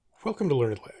Welcome to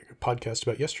Learned Lag, a podcast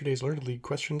about yesterday's Learned League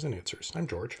questions and answers. I'm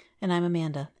George. And I'm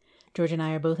Amanda. George and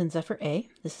I are both in Zephyr A.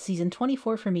 This is season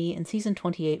 24 for me and season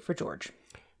 28 for George.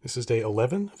 This is day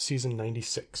 11 of season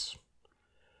 96.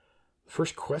 The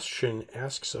first question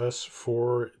asks us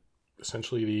for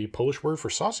essentially the Polish word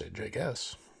for sausage, I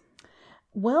guess.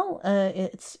 Well,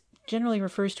 it generally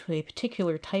refers to a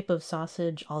particular type of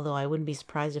sausage, although I wouldn't be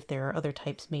surprised if there are other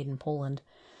types made in Poland.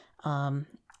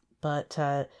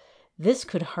 But this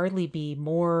could hardly be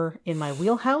more in my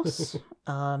wheelhouse.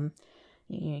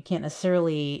 You can't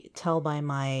necessarily tell by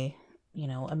my,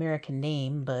 American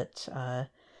name, but I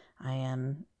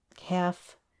am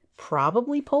half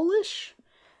probably Polish.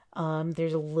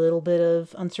 There's a little bit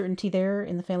of uncertainty there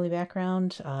in the family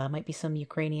background. Might be some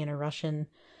Ukrainian or Russian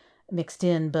mixed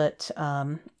in, but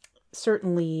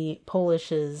certainly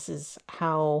Polish is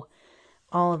how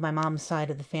all of my mom's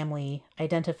side of the family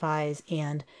identifies.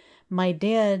 And my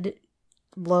dad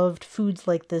loved foods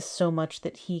like this so much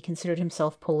that he considered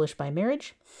himself Polish by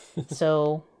marriage.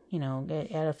 So,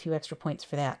 add a few extra points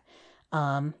for that.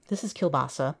 This is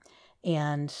kielbasa.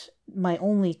 And my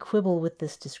only quibble with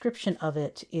this description of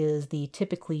it is the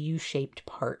typically U-shaped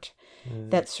part.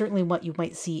 That's certainly what you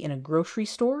might see in a grocery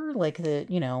store, like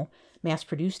the,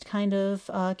 mass-produced kind of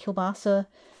kielbasa.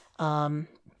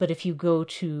 But if you go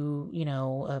to,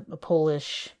 a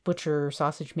Polish butcher,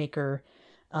 sausage maker,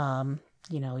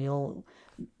 you'll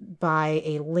buy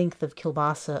a length of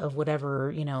kielbasa of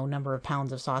whatever, number of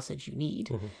pounds of sausage you need.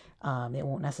 Mm-hmm. It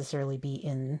won't necessarily be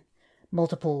in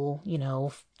multiple,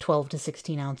 12 to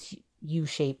 16 ounce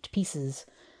U-shaped pieces.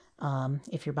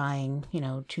 If you're buying,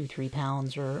 2-3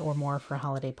 pounds or more for a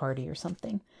holiday party or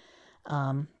something.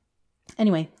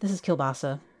 Anyway, this is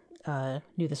kielbasa.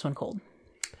 Knew this one cold.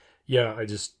 Yeah, I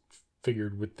just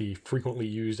figured with the frequently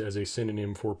used as a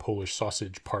synonym for Polish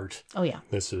sausage part. Oh, yeah.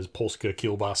 This is Polska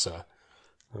kielbasa.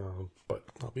 But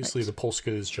obviously right. The Polska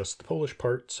is just the Polish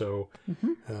part, so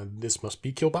this must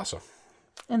be kielbasa.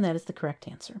 And that is the correct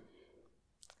answer.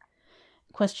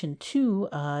 Question 2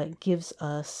 gives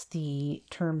us the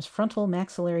terms frontal,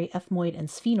 maxillary, ethmoid, and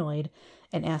sphenoid,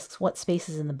 and asks what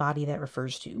spaces in the body that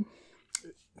refers to.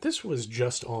 This was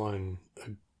just on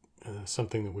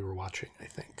something that we were watching, I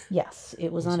think. Yes,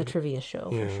 it was on a trivia show,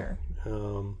 for sure.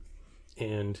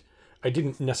 And I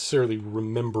didn't necessarily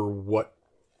remember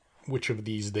which of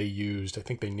these they used. I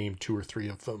think they named 2 or 3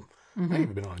 of them. Might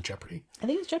have been on Jeopardy. I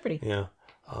think it was Jeopardy. Yeah.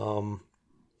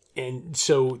 And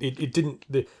so it didn't,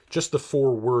 just the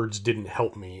 4 words didn't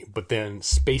help me, but then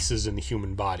spaces in the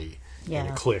human body. Yeah. And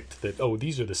it clicked that,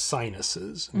 these are the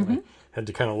sinuses. And I had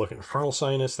to kind of look at frontal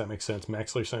sinus, that makes sense.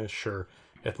 Maxillary sinus, sure.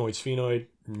 Ethmoid, sphenoid,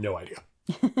 no idea.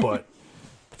 But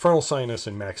frontal sinus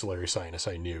and maxillary sinus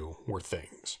I knew were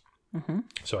things.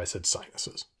 So I said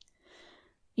sinuses.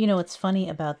 What's funny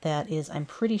about that is I'm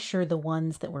pretty sure the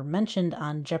ones that were mentioned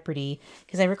on Jeopardy,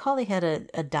 because I recall they had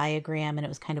a diagram and it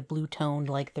was kind of blue toned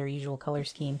like their usual color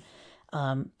scheme.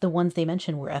 The ones they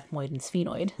mentioned were ethmoid and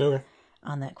sphenoid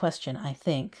on that question, I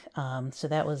think. So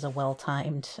that was a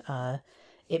well-timed...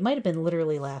 it might have been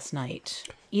literally last night.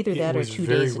 Either that or 2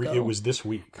 days ago. It was this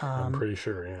week, I'm pretty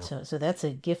sure, yeah. So that's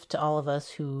a gift to all of us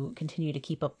who continue to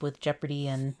keep up with Jeopardy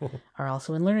and are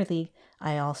also in Learned League.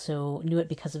 I also knew it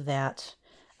because of that.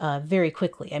 Very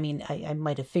quickly. I mean, I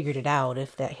might have figured it out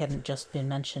if that hadn't just been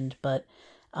mentioned, but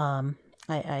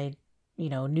I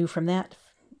knew from that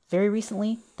very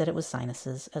recently that it was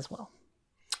sinuses as well.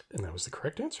 And that was the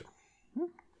correct answer.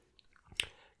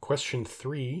 Question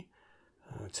 3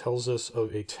 tells us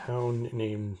of a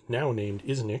town now named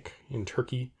Iznik in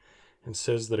Turkey, and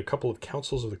says that a couple of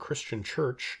councils of the Christian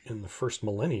church in the first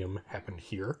millennium happened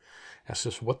here. Asks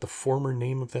us what the former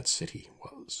name of that city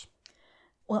was.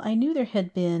 Well, I knew there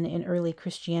had been in early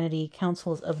Christianity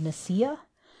councils of Nicaea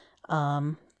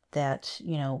that,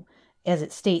 as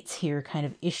it states here, kind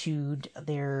of issued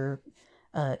their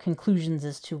conclusions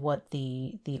as to what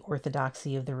the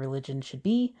orthodoxy of the religion should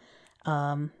be.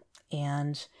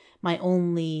 And my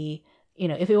only,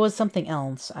 if it was something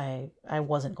else, I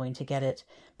wasn't going to get it.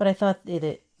 But I thought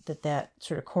that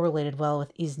sort of correlated well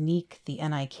with Iznik, the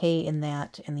N-I-K in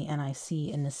that, and the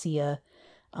N-I-C in Nicaea.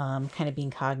 Kind of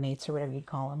being cognates or whatever you'd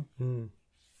call them.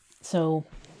 So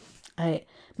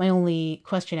my only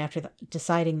question after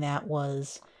deciding that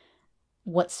was,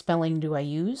 what spelling do I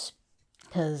use?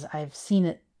 Because I've seen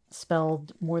it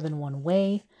spelled more than one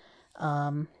way.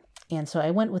 And so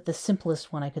I went with the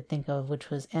simplest one I could think of, which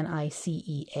was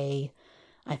Nicea.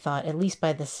 I thought, at least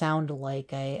by the sound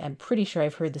alike, I'm pretty sure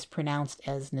I've heard this pronounced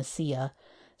as Nicaea.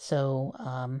 So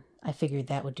I figured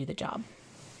that would do the job.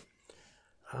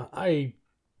 I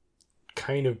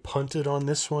kind of punted on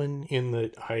this one in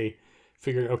that I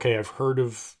figured, okay, I've heard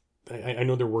of I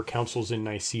know there were councils in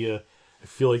Nicaea. I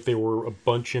feel like there were a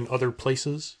bunch in other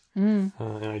places, and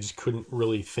I just couldn't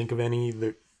really think of any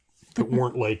that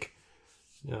weren't like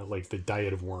the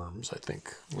Diet of Worms. I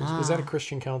think was that a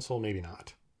Christian council? Maybe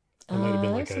not. It might have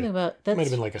been like something about that. Might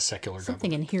have been like a secular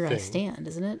something in Here thing. I Stand,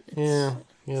 isn't it? Yeah,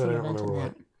 I don't remember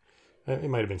what. It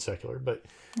might have been secular, but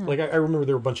like I remember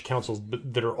there were a bunch of councils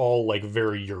that are all like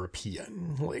very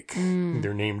European. Like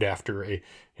they're named after a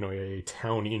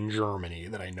town in Germany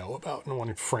that I know about, and one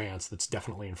in France that's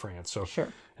definitely in France. So sure.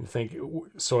 And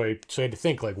I had to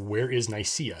think like, where is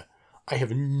Nicaea? I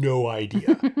have no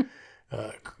idea.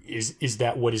 Is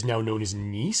that what is now known as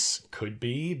Nice? Could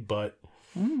be, but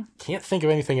can't think of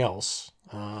anything else.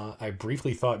 I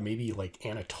briefly thought maybe like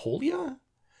Anatolia,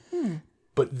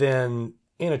 but then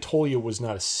Anatolia was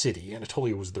not a city.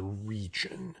 Anatolia was the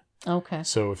region. Okay.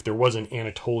 So if there was an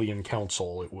Anatolian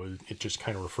council, it just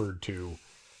kind of referred to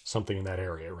something in that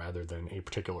area rather than a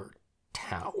particular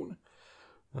town.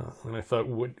 And I thought,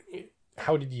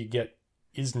 how did you get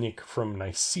Iznik from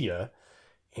Nicaea?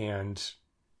 And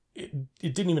it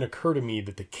didn't even occur to me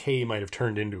that the K might have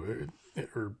turned into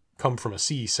or come from a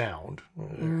C sound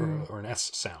or an S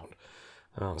sound.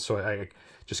 So I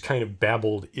just kind of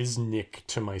babbled Iznik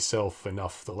to myself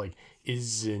enough that like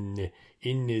Izn,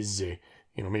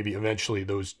 maybe eventually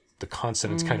the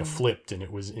consonants kind of flipped and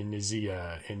it was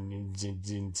Inizia and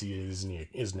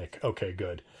Iznik. Okay,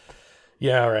 good.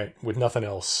 Yeah, all right. With nothing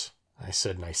else, I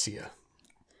said Nicaea.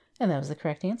 And that was the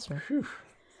correct answer. Whew.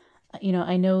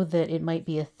 I know that it might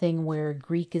be a thing where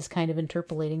Greek is kind of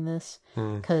interpolating this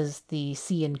because the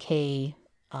C and K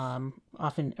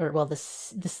often,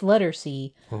 this letter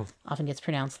C often gets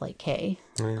pronounced like K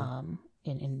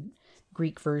in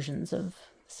Greek versions of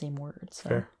the same word.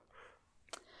 So.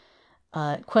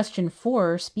 Fair. Question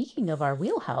 4, speaking of our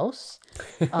wheelhouse,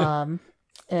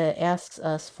 asks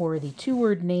us for the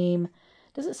 2-word name.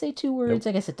 Does it say 2 words?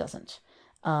 Nope. I guess it doesn't.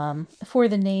 For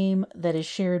the name that is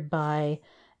shared by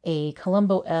a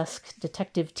Columbo-esque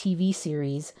detective TV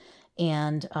series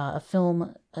and a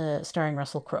film starring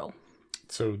Russell Crowe.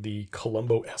 So the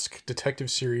Columbo-esque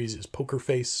detective series is Poker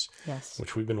Face, yes,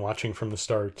 which we've been watching from the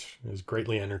start. It is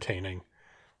greatly entertaining.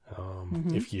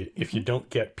 If you don't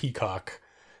get Peacock,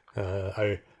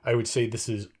 I would say this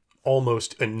is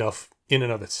almost enough in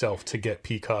and of itself to get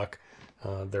Peacock.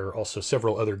 There are also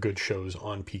several other good shows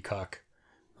on Peacock,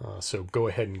 so go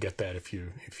ahead and get that if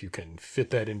you can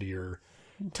fit that into your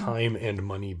time and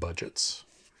money budgets.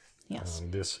 Yes,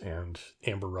 this and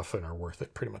Amber Ruffin are worth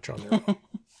it pretty much on their own.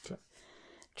 So.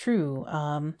 True.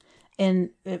 And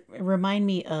it remind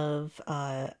me of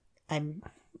I'm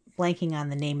blanking on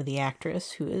the name of the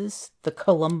actress who is the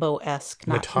Columbo-esque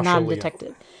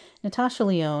non-detective. Natasha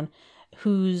Lyonne,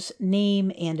 whose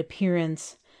name and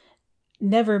appearance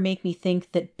never make me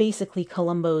think that basically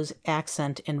Columbo's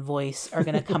accent and voice are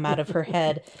going to come out of her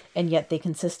head, and yet they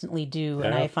consistently do,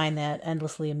 and I find that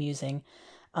endlessly amusing.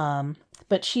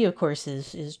 But she, of course,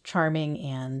 is charming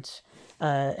and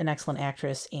an excellent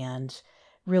actress, and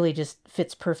really just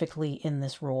fits perfectly in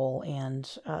this role. And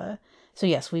so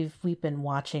yes, we've been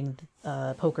watching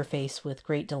Poker Face with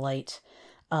great delight.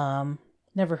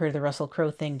 Never heard of the Russell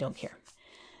Crowe thing, don't care.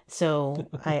 So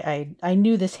I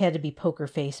knew this had to be Poker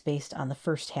Face based on the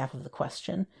first half of the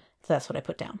question. So that's what I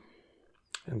put down.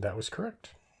 And that was correct.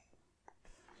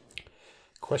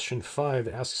 Question 5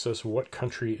 asks us what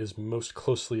country is most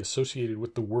closely associated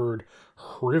with the word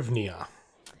Hrivnia.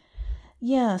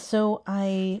 Yeah, so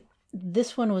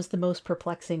this one was the most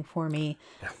perplexing for me.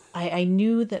 Yeah. I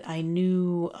knew that I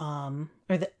knew,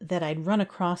 that I'd run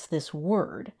across this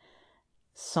word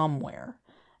somewhere.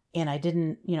 And I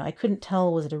didn't, I couldn't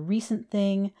tell, was it a recent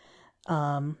thing?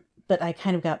 But I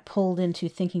kind of got pulled into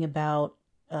thinking about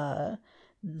the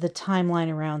timeline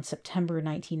around September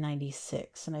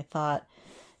 1996. And I thought,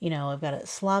 I've got a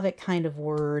Slavic kind of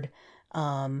word.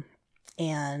 And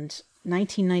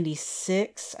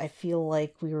 1996, I feel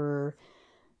like we were,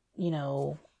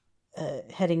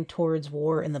 heading towards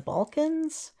war in the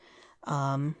Balkans.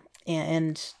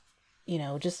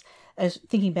 Just I was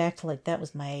thinking back to that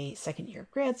was my second year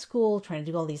of grad school, trying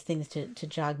to do all these things to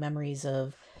jog memories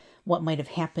of what might have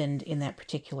happened in that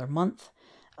particular month.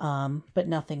 But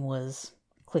nothing was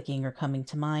clicking or coming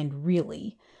to mind,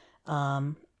 really.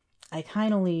 I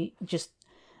kind of just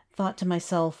thought to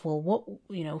myself, well,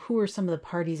 who are some of the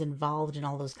parties involved in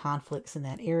all those conflicts in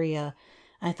that area?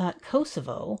 And I thought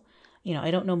Kosovo,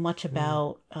 I don't know much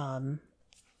about,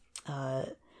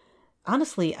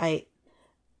 honestly,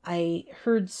 I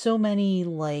heard so many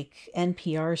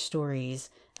NPR stories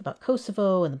about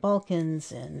Kosovo and the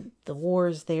Balkans and the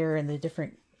wars there and the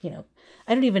different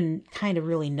I don't even kind of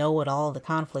really know what all the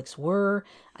conflicts were.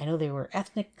 I know there were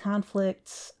ethnic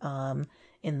conflicts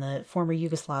in the former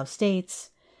Yugoslav states,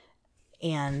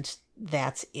 and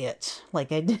that's it.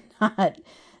 Like, I did not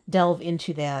delve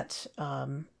into that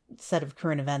set of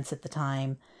current events at the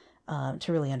time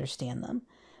to really understand them.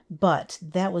 But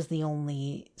that was the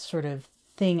only sort of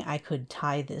thing I could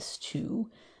tie this to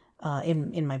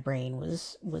in my brain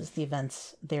was the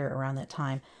events there around that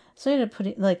time. So I ended up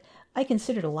putting, like, I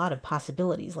considered a lot of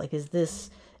possibilities. Like, it's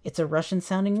a Russian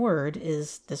sounding word.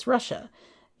 Is this Russia?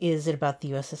 Is it about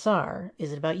the USSR?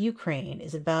 Is it about Ukraine?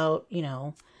 Is it about,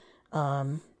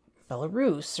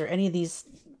 Belarus or any of these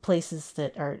places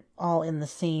that are all in the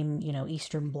same,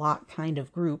 Eastern Bloc kind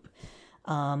of group?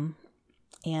 And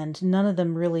none of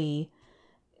them really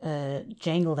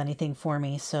jangled anything for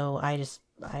me. So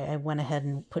I went ahead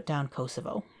and put down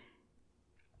Kosovo.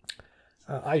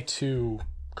 I too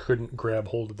couldn't grab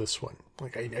hold of this one.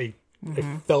 Like I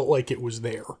felt like it was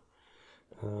there,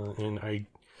 and I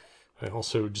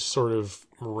also just sort of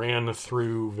ran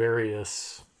through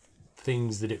various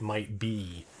things that it might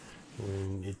be,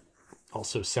 and it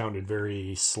also sounded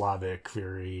very Slavic,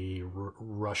 very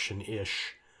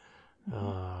Russian-ish,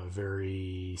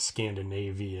 very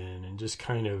Scandinavian, and just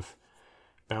kind of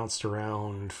bounced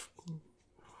around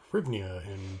Hrivnia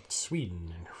and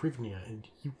Sweden, and Hrivnia and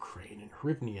Ukraine, and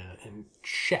Hrivnia and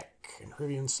Czech, and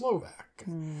Hrivnia Slovak.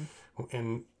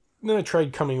 And then I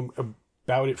tried coming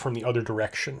about it from the other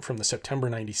direction, from the September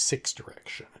 96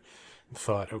 direction. And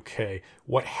thought, okay,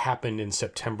 what happened in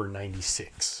September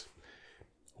 96?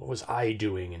 What was I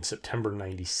doing in September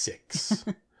 96?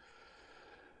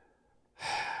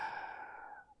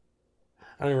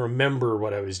 I don't even remember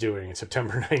what I was doing in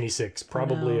September 96.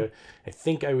 Probably, I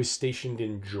think I was stationed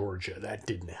in Georgia. That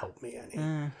didn't help me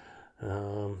any.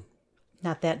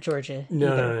 Not that Georgia.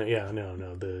 No,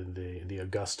 the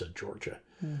Augusta, Georgia.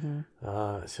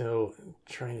 So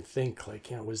trying to think,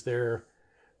 like, was there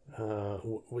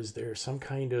some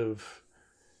kind of,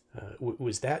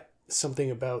 was that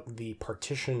something about the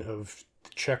partition of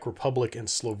the Czech Republic and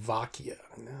Slovakia?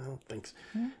 No, I don't think so.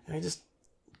 And I just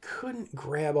couldn't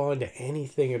grab onto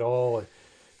anything at all. At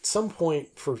some point,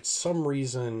 for some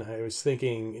reason, I was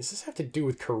thinking, does this have to do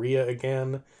with Korea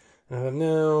again?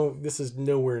 No, this is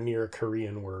nowhere near a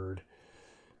Korean word.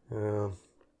 And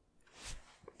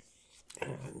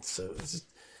so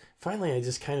finally, I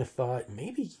just kind of thought,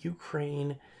 maybe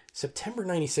Ukraine, September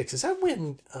 96. Is that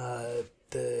when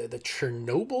the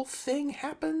Chernobyl thing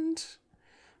happened?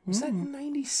 Was that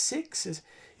 96? Is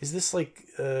this like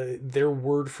their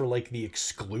word for like the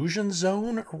exclusion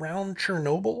zone around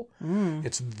Chernobyl?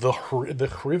 It's the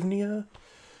Hrivnia.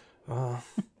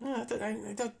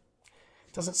 That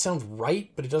doesn't sound right,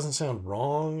 but it doesn't sound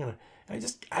wrong. And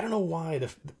I don't know why.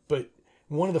 But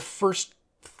one of the first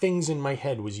things in my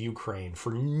head was Ukraine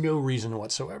for no reason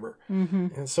whatsoever.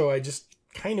 And so I just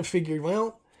kind of figured,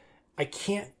 well, I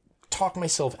can't talk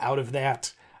myself out of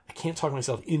that. I can't talk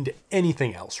myself into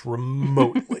anything else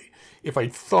remotely. If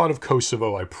I'd thought of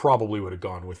Kosovo, I probably would have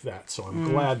gone with that. So I'm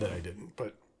glad that I didn't.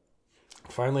 But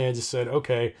finally, I just said,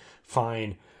 okay,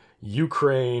 fine.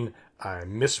 Ukraine, I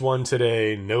missed one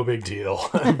today. No big deal.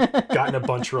 I've gotten a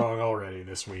bunch wrong already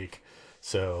this week.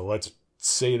 So let's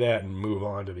say that and move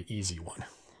on to the easy one.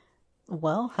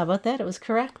 Well, how about that? It was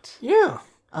correct. Yeah.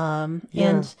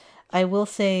 And I will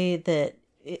say that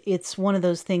it's one of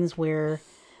those things where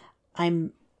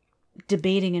I'm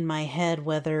debating in my head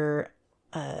whether,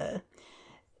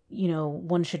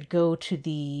 one should go to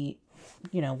the,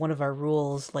 one of our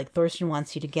rules, like Thorsten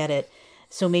wants you to get it.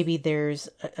 So maybe there's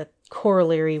a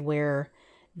corollary where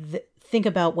think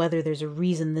about whether there's a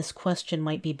reason this question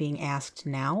might be being asked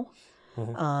now.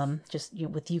 Just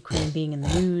with Ukraine being in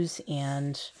the news,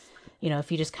 and,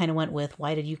 if you just kind of went with,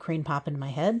 why did Ukraine pop into my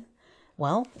head?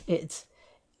 Well, it's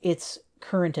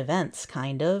current events,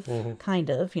 kind of.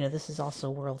 This is also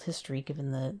world history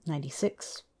given the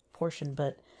 96 portion,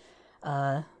 but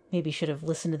maybe should have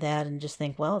listened to that and just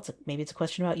think, well, maybe it's a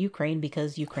question about Ukraine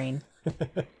because Ukraine.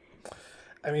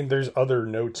 I mean, there's other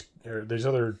notes, or there's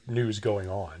other news going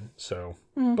on, so,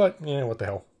 but, what the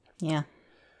hell. Yeah.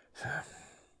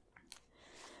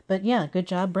 But yeah, good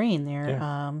job, brain there.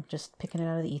 Yeah. Just picking it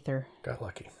out of the ether. Got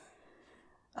lucky.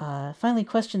 Finally,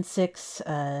 question 6,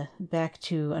 back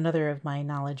to another of my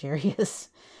knowledge areas,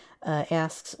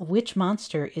 asks, which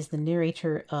monster is the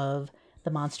narrator of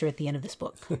the monster at the end of this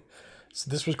book? So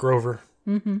this was Grover.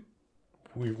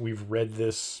 We've read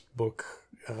this book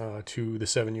to the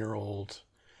 7-year-old.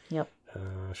 Yep.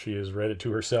 She has read it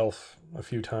to herself a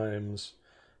few times.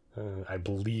 I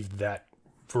believe that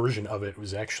version of it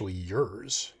was actually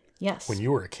yours. Yes. When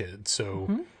you were a kid.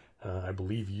 So I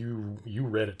believe you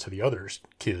read it to the other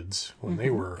kids when they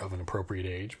were of an appropriate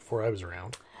age before I was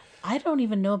around. I don't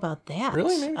even know about that.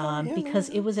 Really? Maybe not. Yeah, because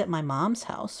maybe. it was at my mom's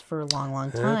house for a long,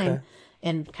 long time, Okay.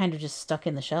 and kind of just stuck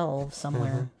in the shelves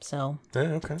somewhere. So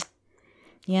Yeah, okay.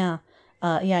 yeah,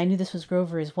 I knew this was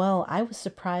Grover as well. I was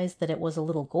surprised that it was a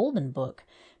little golden book,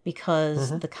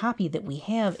 because the copy that we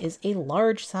have is a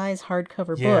large size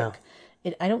hardcover book.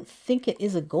 I don't think it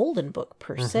is a golden book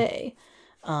per se,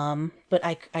 but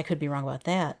I could be wrong about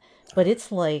that. But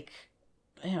it's like,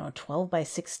 12 by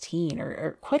 16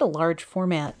 or quite a large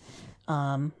format,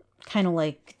 kind of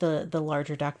like the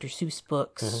larger Dr. Seuss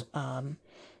books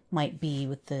might be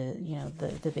with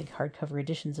the big hardcover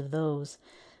editions of those.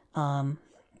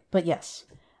 But yes,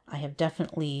 I have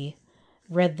definitely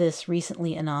read this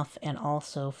recently enough and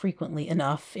also frequently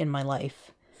enough in my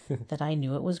life that I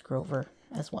knew it was Grover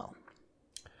as well.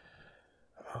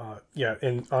 Yeah,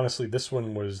 and honestly, this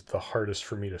one was the hardest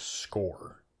for me to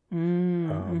score.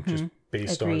 Just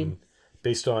based Agreed.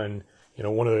 on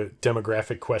one of the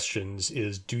demographic questions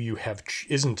is do you have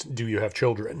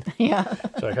children? Yeah.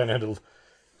 So I kind of had to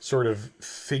sort of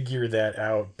figure that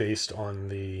out based on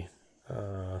the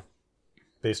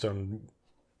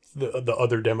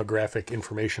other demographic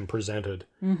information presented,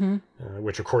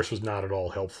 which of course was not at all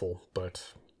helpful.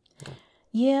 But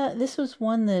Yeah, this was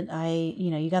one that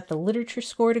you got the literature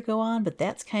score to go on, but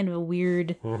that's kind of a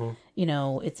weird,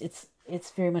 it's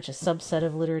very much a subset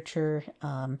of literature.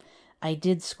 I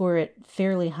did score it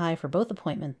fairly high for both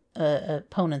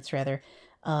opponents rather,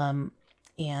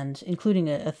 and including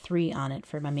a 3 on it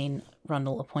for my main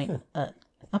Rundle opponent.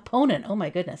 Oh my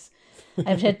goodness,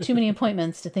 I've had too many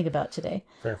appointments to think about today.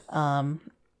 Fair.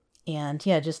 And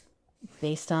yeah, just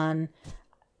based on.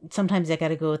 Sometimes I got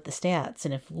to go with the stats,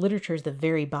 and if literature is the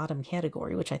very bottom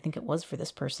category, which I think it was for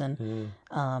this person,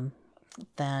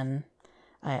 then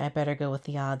I better go with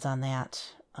the odds on that.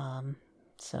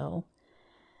 So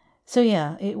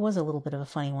yeah, it was a little bit of a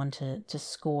funny one to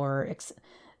score,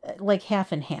 like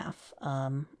half and half.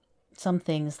 Some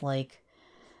things like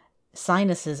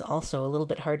Sinus is also a little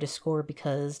bit hard to score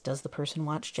because does the person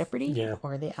watch Jeopardy? Yeah.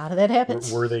 Or are they out of that habit?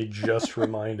 Were they just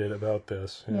reminded about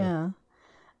this? Yeah.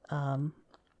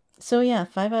 So yeah,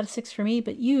 5 out of 6 for me,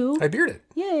 but you... I beard it.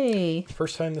 Yay!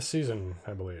 First time this season,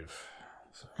 I believe.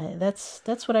 So.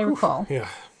 That's what I recall. Yeah.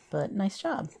 But nice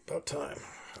job. About time.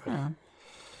 Yeah.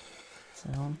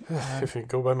 So... if you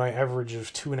go by my average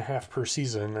of 2.5 per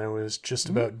season, I was just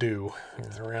about due.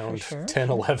 Around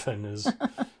 10, 11 is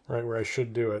right where I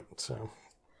should do it. So.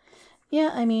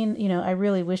 Yeah, I mean, I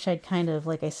really wish I'd kind of,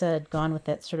 like I said, gone with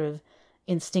that sort of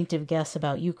instinctive guess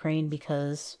about Ukraine,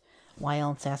 because... why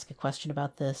else ask a question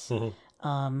about this?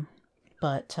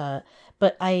 But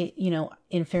I,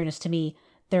 in fairness to me,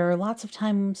 there are lots of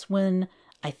times when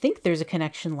I think there's a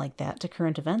connection like that to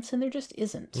current events, and there just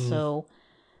isn't. So,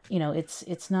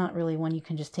 it's not really one you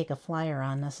can just take a flyer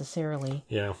on necessarily.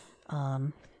 Yeah.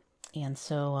 And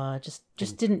so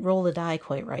just didn't roll the die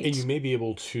quite right. And you may be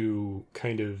able to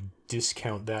kind of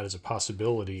discount that as a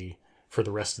possibility for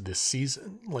the rest of this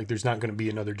season. Like, there's not going to be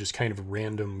another just kind of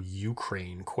random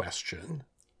Ukraine question.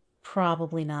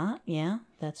 Probably not. Yeah,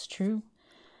 that's true.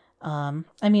 I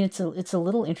mean, it's a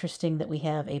little interesting that we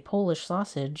have a Polish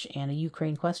sausage and a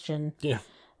Ukraine question. Yeah.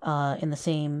 In the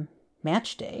same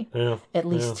match day. Yeah. At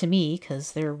least to me,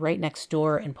 because they're right next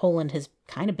door, and Poland has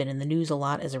kind of been in the news a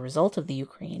lot as a result of the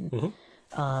Ukraine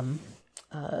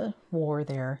war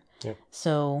there. Yep.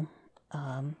 So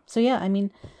yeah, I mean,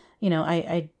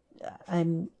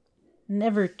 I'm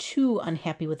never too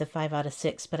unhappy with the 5 out of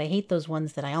 6, but I hate those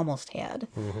ones that I almost had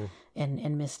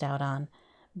and missed out on.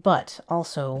 But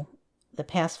also, the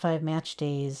past 5 match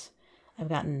days, I've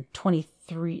gotten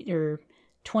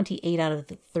 28 out of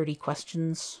the 30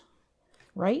 questions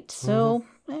right. So,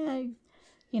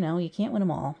 you can't win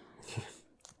them all.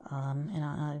 And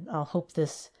I'll hope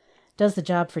this does the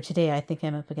job for today. I think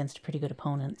I'm up against a pretty good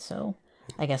opponent, so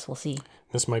I guess we'll see.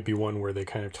 This might be one where they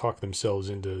kind of talk themselves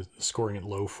into scoring it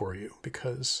low for you,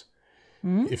 because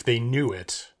if they knew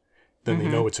it, then they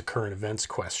know it's a current events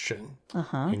question,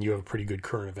 and you have a pretty good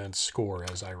current events score,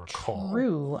 as I recall.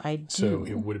 True, I do. So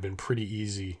it would have been pretty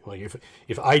easy. Like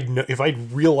if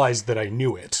I'd realized that I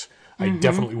knew it, I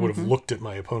definitely would have looked at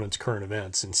my opponent's current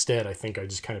events. Instead, I think I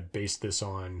just kind of based this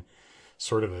on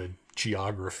sort of a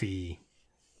geography,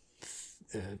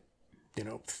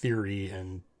 theory,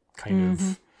 and kind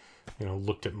of.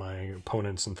 Looked at my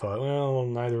opponents and thought, well,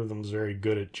 neither of them's very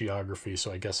good at geography,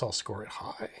 so I guess I'll score it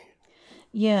high.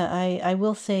 Yeah, I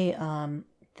will say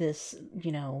this,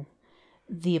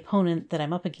 the opponent that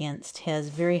I'm up against has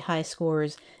very high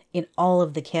scores in all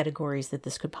of the categories that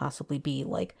this could possibly be,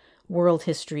 like world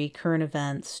history, current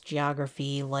events,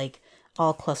 geography, like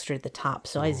all clustered at the top.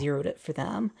 So I zeroed it for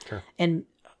them. Sure. And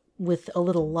with a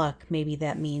little luck, maybe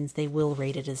that means they will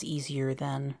rate it as easier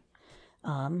than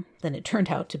it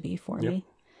turned out to be for me.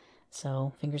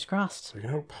 So fingers crossed. We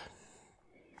hope.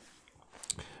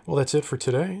 Well, that's it for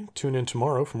today. Tune in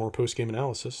tomorrow for more post-game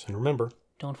analysis. And remember,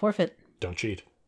 don't forfeit. Don't cheat.